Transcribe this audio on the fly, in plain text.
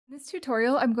In this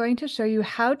tutorial, I'm going to show you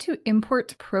how to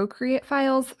import Procreate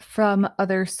files from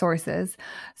other sources.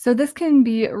 So this can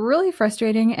be really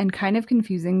frustrating and kind of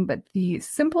confusing, but the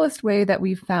simplest way that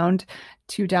we've found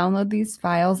to download these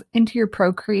files into your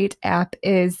Procreate app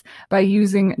is by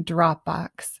using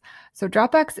Dropbox. So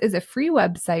Dropbox is a free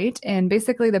website, and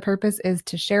basically the purpose is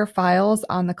to share files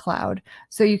on the cloud.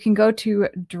 So you can go to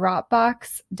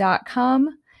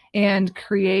dropbox.com and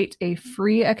create a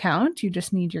free account. You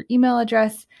just need your email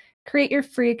address, create your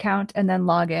free account, and then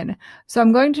log in. So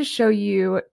I'm going to show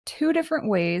you two different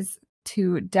ways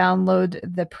to download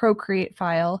the Procreate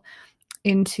file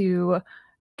into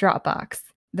Dropbox.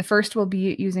 The first will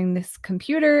be using this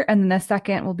computer, and then the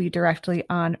second will be directly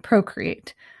on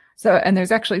Procreate. And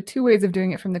there's actually two ways of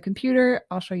doing it from the computer.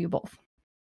 I'll show you both.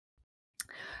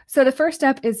 So the first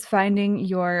step is finding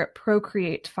your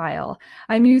Procreate file.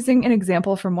 I'm using an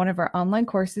example from one of our online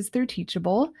courses through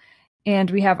Teachable,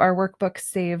 and we have our workbook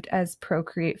saved as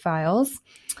Procreate files.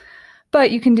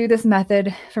 But you can do this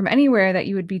method from anywhere that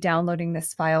you would be downloading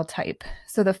this file type.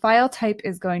 So the file type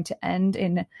is going to end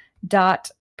in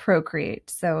 .procreate.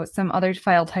 So some other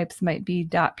file types might be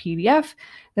 .pdf.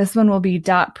 This one will be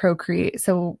 .procreate.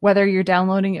 So whether you're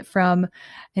downloading it from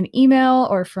an email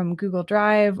or from Google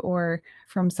Drive or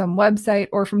from some website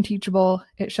or from Teachable,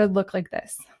 it should look like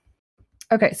this.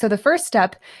 Okay, so the first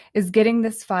step is getting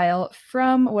this file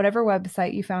from whatever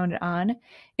website you found it on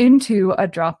into a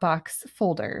Dropbox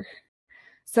folder.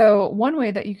 So one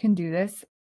way that you can do this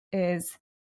is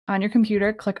on your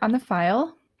computer, click on the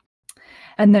file,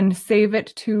 and then save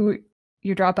it to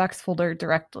your Dropbox folder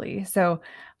directly. So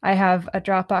I have a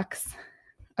Dropbox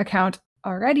account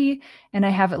already, and I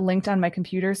have it linked on my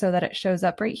computer so that it shows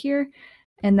up right here.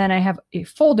 And then I have a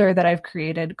folder that I've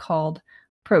created called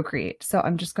Procreate. So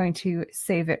I'm just going to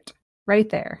save it right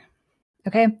there.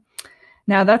 Okay.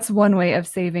 Now that's one way of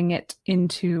saving it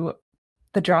into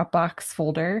the Dropbox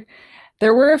folder.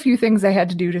 There were a few things I had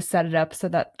to do to set it up so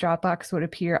that Dropbox would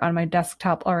appear on my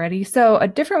desktop already. So a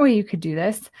different way you could do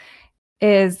this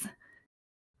is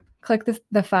click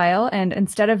the file, and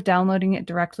instead of downloading it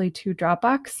directly to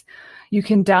Dropbox, you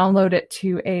can download it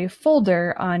to a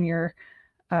folder on your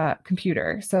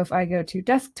computer. So if I go to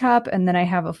desktop, and then I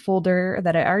have a folder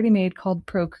that I already made called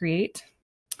Procreate,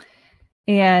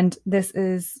 and this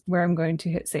is where I'm going to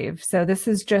hit save. So this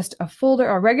is just a folder,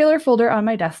 a regular folder on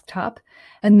my desktop,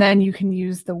 and then you can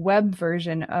use the web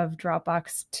version of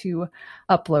Dropbox to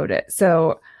upload it.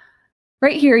 So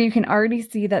right here, you can already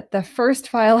see that the first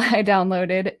file I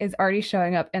downloaded is already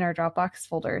showing up in our Dropbox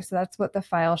folder. So that's what the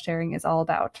file sharing is all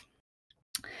about.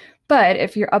 But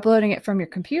if you're uploading it from your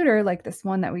computer, like this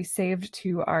one that we saved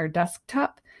to our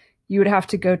desktop, you would have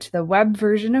to go to the web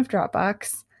version of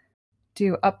Dropbox,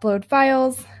 do upload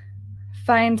files,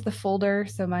 find the folder.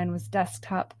 So mine was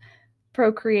desktop,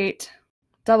 Procreate,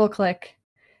 double click,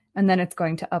 and then it's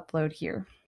going to upload here.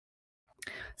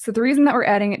 So the reason that we're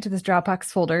adding it to this Dropbox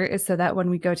folder is so that when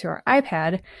we go to our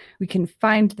iPad, we can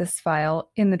find this file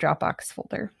in the Dropbox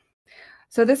folder.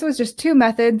 So this was just two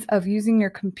methods of using your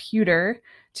computer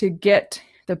to get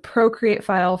the Procreate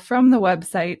file from the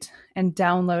website and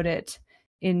download it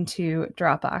into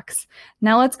Dropbox.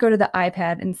 Now let's go to the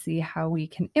iPad and see how we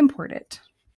can import it.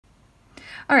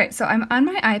 All right, so I'm on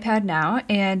my iPad now,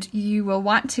 and you will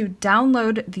want to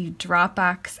download the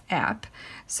Dropbox app.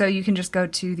 So you can just go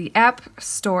to the App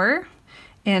Store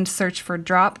and search for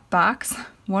Dropbox,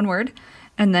 one word,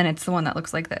 and then it's the one that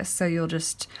looks like this. So you'll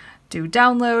just do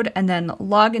download and then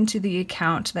log into the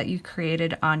account that you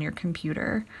created on your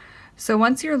computer. So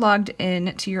once you're logged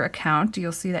in to your account,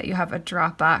 you'll see that you have a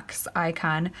Dropbox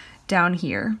icon down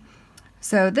here.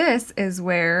 So this is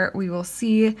where we will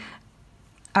see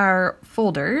our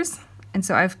folders. And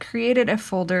so I've created a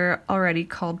folder already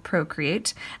called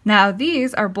Procreate. Now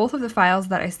these are both of the files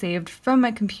that I saved from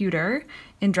my computer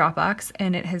in Dropbox,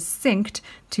 and it has synced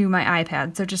to my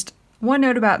iPad. So just one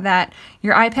note about that,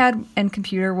 your iPad and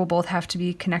computer will both have to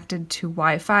be connected to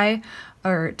Wi-Fi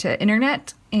or to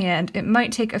internet, and it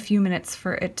might take a few minutes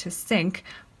for it to sync,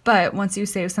 but once you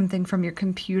save something from your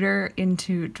computer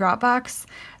into Dropbox,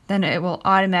 then it will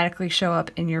automatically show up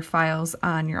in your files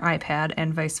on your iPad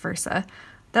and vice versa.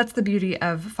 That's the beauty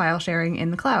of file sharing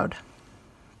in the cloud.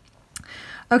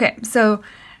 Okay, so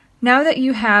now that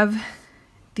you have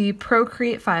the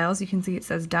Procreate files, you can see it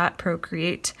says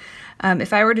 .procreate.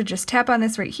 If I were to just tap on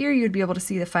this right here, you'd be able to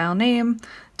see the file name,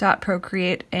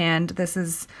 .procreate, and this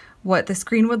is what the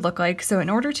screen would look like. So in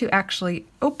order to actually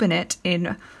open it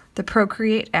in the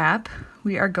Procreate app,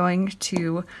 we are going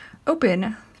to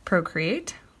open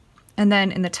Procreate, and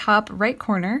then in the top right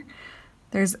corner,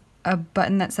 there's a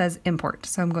button that says Import.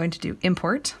 So I'm going to do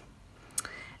Import.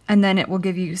 and then it will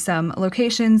give you some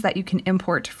locations that you can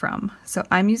import from. So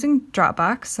I'm using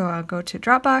Dropbox, so I'll go to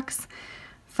Dropbox,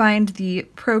 find the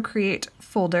Procreate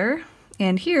folder,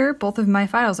 and here both of my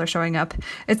files are showing up.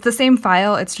 It's the same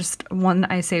file, it's just one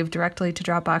I saved directly to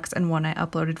Dropbox and one I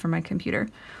uploaded from my computer.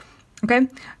 Okay,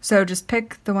 so just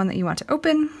pick the one that you want to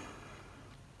open.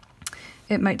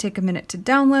 It might take a minute to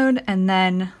download, and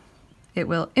then it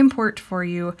will import for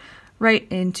you right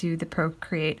into the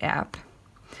Procreate app.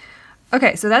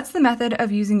 Okay, so that's the method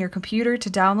of using your computer to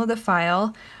download the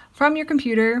file from your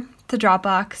computer to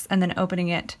Dropbox and then opening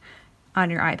it on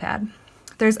your iPad.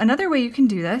 There's another way you can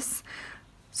do this.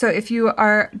 So if you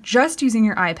are just using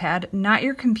your iPad, not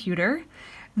your computer,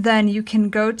 then you can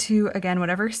go to, again,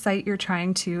 whatever site you're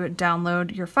trying to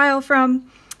download your file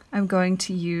from. I'm going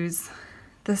to use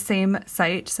the same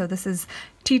site. So this is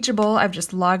Teachable. I've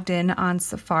just logged in on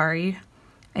Safari,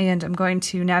 and I'm going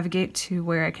to navigate to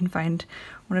where I can find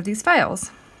one of these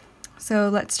files. So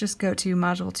let's just go to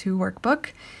Module 2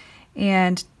 Workbook,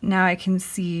 and now I can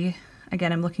see,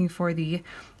 again, I'm looking for the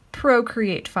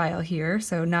Procreate file here,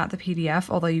 so not the PDF,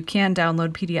 although you can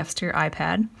download PDFs to your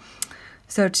iPad.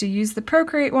 So to use the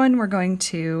Procreate one, we're going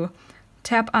to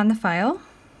tap on the file.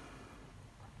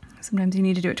 Sometimes you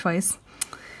need to do it twice.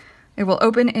 It will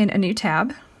open in a new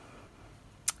tab,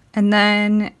 and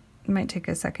then it might take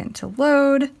a second to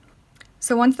load.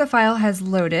 So once the file has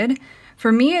loaded,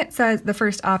 for me it says, the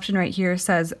first option right here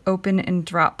says open in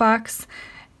Dropbox.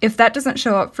 If that doesn't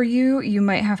show up for you, you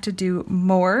might have to do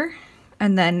more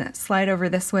and then slide over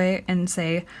this way and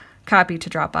say copy to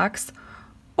Dropbox.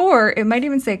 Or it might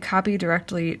even say copy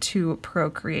directly to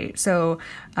Procreate. So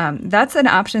that's an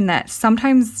option that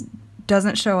sometimes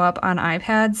doesn't show up on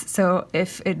iPads. So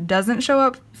if it doesn't show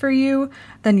up for you,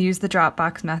 then use the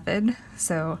Dropbox method.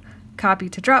 So copy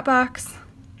to Dropbox.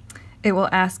 It will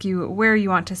ask you where you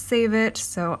want to save it.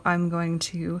 So I'm going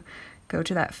to go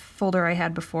to that folder I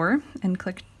had before and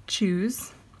click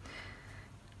choose.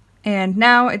 And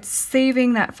now it's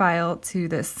saving that file to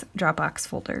this Dropbox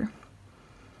folder.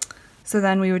 So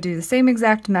then we would do the same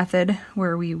exact method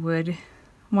where we would,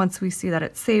 once we see that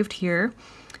it's saved here,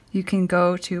 you can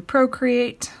go to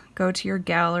Procreate, go to your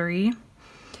gallery,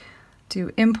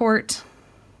 do import,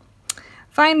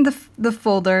 find the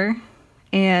folder,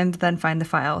 and then find the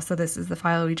file. So this is the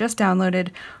file we just downloaded,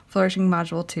 Flourishing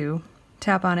Module 2.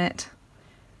 Tap on it.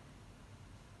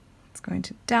 It's going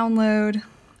to download,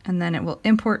 and then it will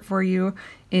import for you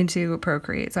into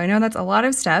Procreate. So I know that's a lot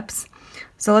of steps.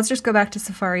 So let's just go back to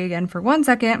Safari again for 1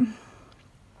 second.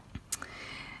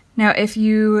 Now, if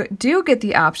you do get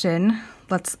the option,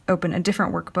 let's open a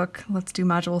different workbook. Let's do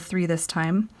Module 3 this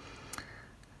time.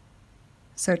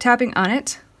 So tapping on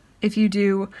it, if you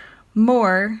do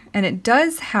more, and it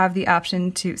does have the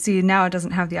option to, see now it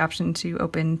doesn't have the option to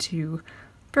open to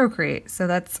Procreate. So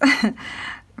that's,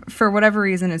 for whatever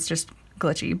reason, it's just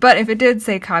glitchy. But if it did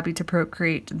say copy to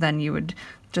Procreate, then you would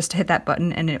just hit that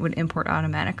button and it would import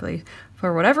automatically.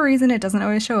 For whatever reason, it doesn't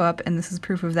always show up, and this is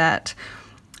proof of that,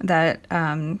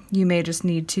 you may just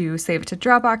need to save it to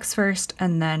Dropbox first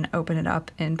and then open it up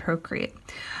in Procreate.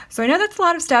 So I know that's a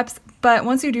lot of steps, but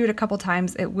once you do it a couple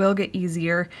times, it will get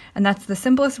easier, and that's the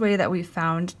simplest way that we've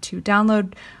found to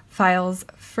download files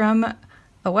from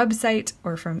a website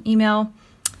or from email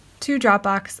to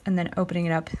Dropbox and then opening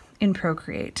it up in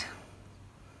Procreate.